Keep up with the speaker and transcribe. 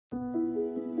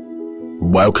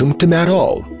Welcome to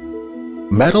Metall.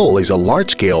 Metall is a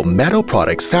large-scale metal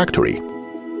products factory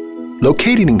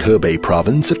located in Hebei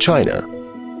province of China.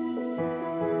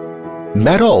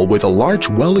 Metall, with a large,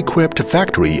 well-equipped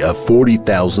factory of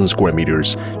 40,000 square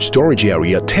meters, storage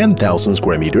area 10,000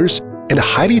 square meters, and a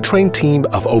highly trained team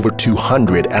of over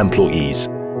 200 employees.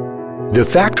 The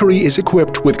factory is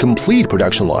equipped with complete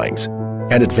production lines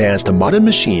and advanced modern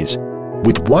machines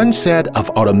with one set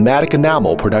of automatic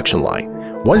enamel production line,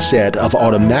 one set of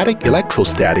automatic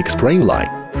electrostatic spraying line,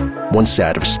 one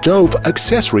set of stove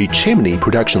accessory chimney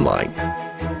production line,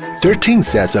 13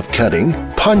 sets of cutting,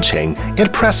 punching,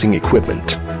 and pressing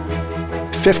equipment,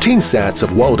 15 sets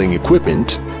of welding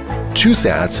equipment, 2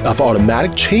 sets of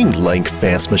automatic chain link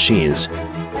fence machines,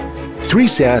 3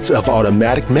 sets of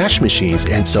automatic mesh machines,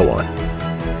 and so on.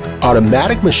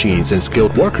 Automatic machines and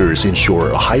skilled workers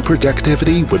ensure high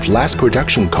productivity with less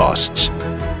production costs.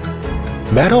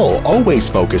 Metall always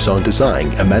focus on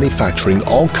design and manufacturing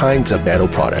all kinds of metal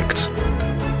products.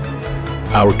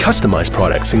 Our customized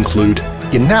products include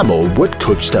Enamel wood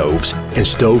cook stoves and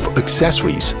stove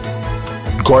accessories,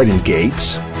 garden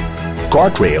gates,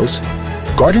 guardrails,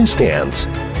 garden stands,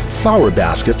 flower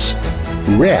baskets,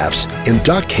 Wreaths, and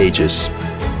dog cages.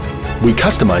 We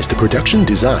customize the production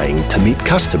design to meet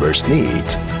customers'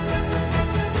 needs.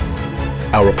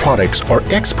 Our products are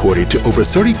exported to over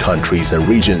 30 countries and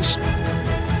regions,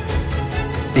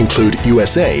 include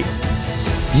USA,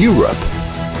 Europe,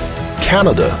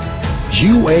 Canada,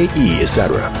 UAE,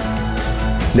 etc.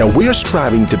 Now we are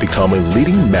striving to become a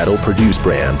leading metal produce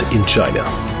brand in China.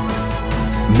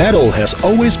 Metall has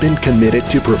always been committed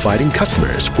to providing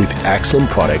customers with excellent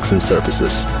products and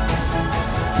services.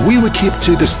 We will keep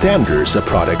to the standards of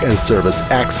product and service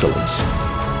excellence.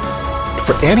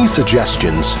 For any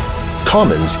suggestions,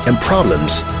 comments, and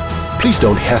problems, please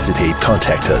don't hesitate to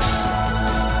contact us.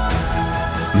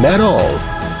 Metall,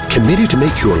 committed to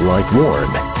make your life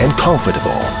warm and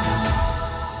comfortable.